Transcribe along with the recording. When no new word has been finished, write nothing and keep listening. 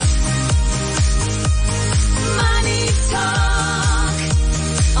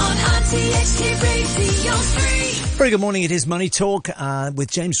Very good morning. It is Money Talk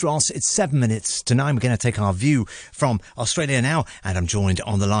with James Ross. It's 7 minutes to 9. We're going to take our view from Australia now, and I'm joined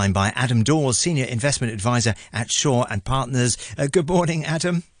on the line by Adam Dawes, Senior Investment Advisor at Shaw and Partners. Good morning,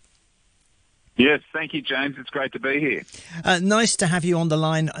 Adam. Yes, thank you, James. It's great to be here. Nice to have you on the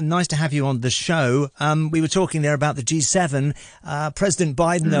line. Nice to have you on the show. We were talking there about the G7. President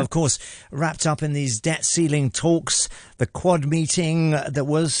Biden, of course, wrapped up in these debt ceiling talks. The Quad meeting that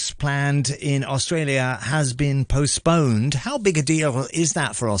was planned in Australia has been postponed. How big a deal is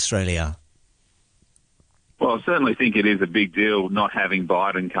that for Australia? Well, I certainly think it is a big deal not having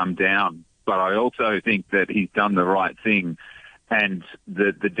Biden come down, but I also think that he's done the right thing. And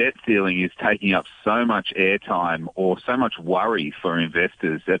the debt ceiling is taking up so much airtime or so much worry for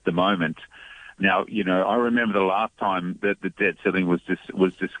investors at the moment. Now, I remember the last time that the debt ceiling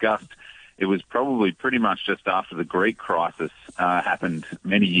was discussed, it was probably pretty much just after the Greek crisis happened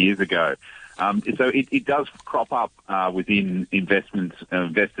many years ago. So it does crop up within investors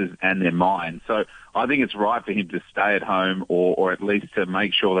and their minds. So I think it's right for him to stay at home or at least to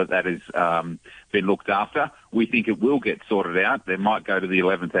make sure that is been looked after. We think it will get sorted out. They might go to the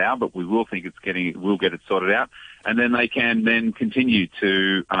 11th hour, but we will think we'll get it sorted out. And then they can then continue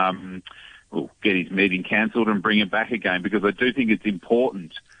to get his meeting cancelled and bring it back again, because I do think it's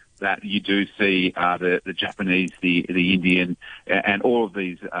important that you do see the Japanese, the Indian, and all of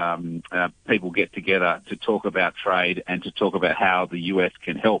these people get together to talk about trade and to talk about how the US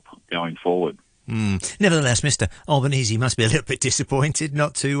can help going forward. Nevertheless, Mr. Albanese must be a little bit disappointed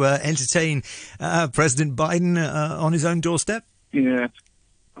not to entertain President Biden on his own doorstep. Yeah.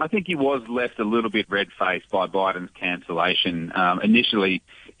 I think he was left a little bit red-faced by Biden's cancellation. Initially,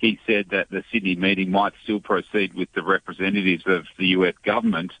 he said that the Sydney meeting might still proceed with the representatives of the US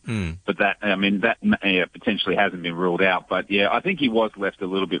government, but that potentially hasn't been ruled out. But yeah, I think he was left a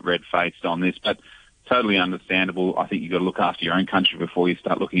little bit red-faced on this, but totally understandable. I think you've got to look after your own country before you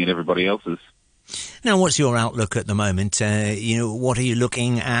start looking at everybody else's. Now, what's your outlook at the moment? What are you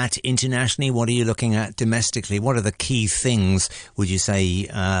looking at internationally? What are you looking at domestically? What are the key things, would you say,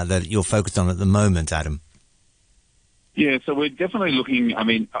 that you're focused on at the moment, Adam? Yeah, so we're definitely looking. I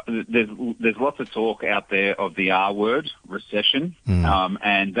mean, there's lots of talk out there of the R word, recession,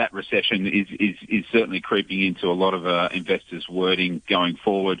 and that recession is certainly creeping into a lot of investors' wording going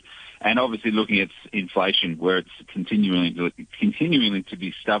forward. And obviously looking at inflation, where it's continuing to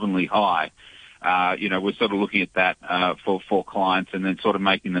be stubbornly high. We're sort of looking at that for clients and then sort of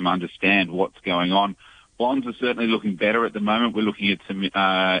making them understand what's going on. Bonds are certainly looking better at the moment. We're looking at some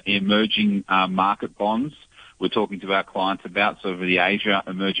emerging market bonds. We're talking to our clients about sort of the Asia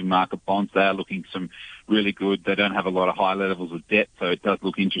emerging market bonds. They are looking some really good. They don't have a lot of high levels of debt, so it does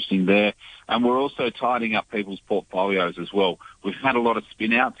look interesting there. And we're also tidying up people's portfolios as well. We've had a lot of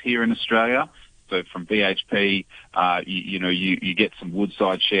spin-outs here in Australia. So from BHP, you get some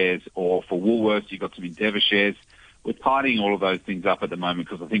Woodside shares, or for Woolworths, you've got some Endeavour shares. We're tidying all of those things up at the moment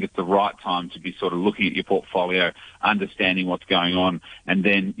because I think it's the right time to be sort of looking at your portfolio, understanding what's going on, and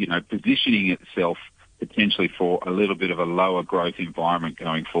then, positioning itself potentially for a little bit of a lower growth environment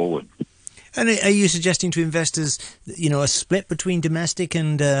going forward. And are you suggesting to investors, a split between domestic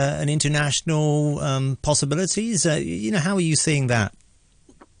and international possibilities? How are you seeing that?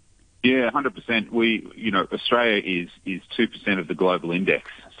 Yeah, 100%. Australia is 2% of the global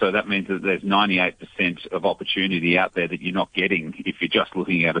index. So that means that there's 98% of opportunity out there that you're not getting if you're just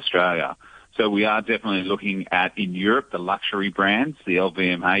looking at Australia. So we are definitely looking at, in Europe, the luxury brands, the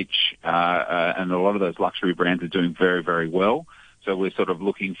LVMH, and a lot of those luxury brands are doing very, very well. So we're sort of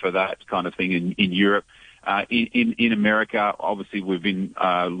looking for that kind of thing in Europe. In America, obviously, we've been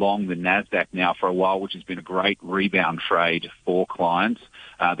long the NASDAQ now for a while, which has been a great rebound trade for clients.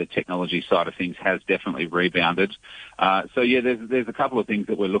 The technology side of things has definitely rebounded. There's a couple of things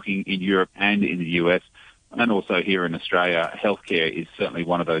that we're looking in Europe and in the US. And also here in Australia, healthcare is certainly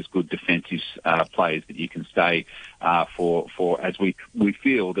one of those good defensive plays that you can stay for as we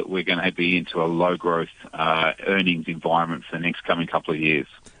feel that we're going to be into a low growth earnings environment for the next coming couple of years.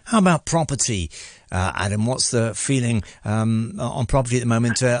 How about property, Adam? What's the feeling on property at the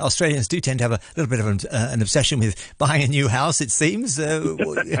moment? Australians do tend to have a little bit of an obsession with buying a new house, it seems.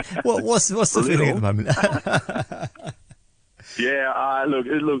 What's the feeling at the moment?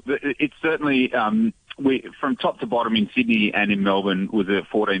 Look, it's certainly from top to bottom in Sydney and in Melbourne was a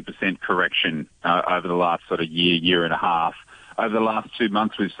 14% correction over the last sort of year and a half. Over the last 2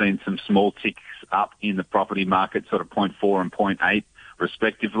 months, we've seen some small ticks up in the property market, sort of 0.4 and 0.8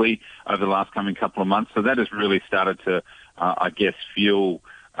 respectively over the last coming couple of months. So that has really started to, fuel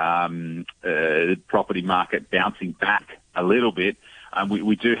the property market bouncing back a little bit.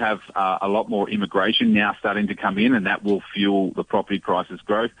 We do have a lot more immigration now starting to come in, and that will fuel the property prices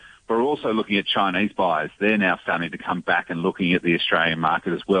growth. But we're also looking at Chinese buyers. They're now starting to come back and looking at the Australian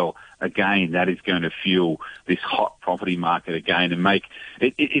market as well. Again, that is going to fuel this hot property market again and make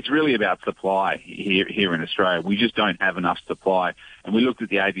it. It's really about supply here in Australia. We just don't have enough supply. And we looked at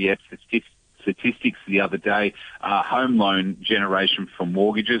the ABS statistics the other day. Home loan generation for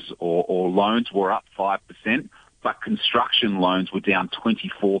mortgages or loans were up 5%, but construction loans were down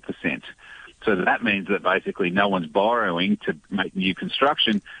 24%. So that means that basically no one's borrowing to make new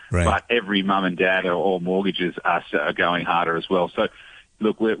construction, right, but every mum and dad or mortgages are going harder as well. So,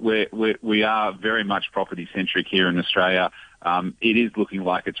 look, we are very much property centric here in Australia. It is looking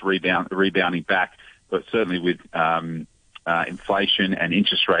like it's rebounding back, but certainly with inflation and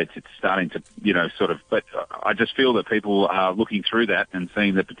interest rates, it's starting to, but I just feel that people are looking through that and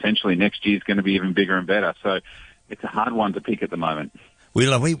seeing that potentially next year is going to be even bigger and better. So it's a hard one to pick at the moment.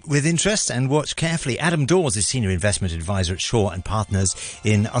 We'll wait with interest and watch carefully. Adam Dawes is Senior Investment Advisor at Shaw and Partners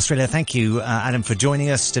in Australia. Thank you, Adam, for joining us today.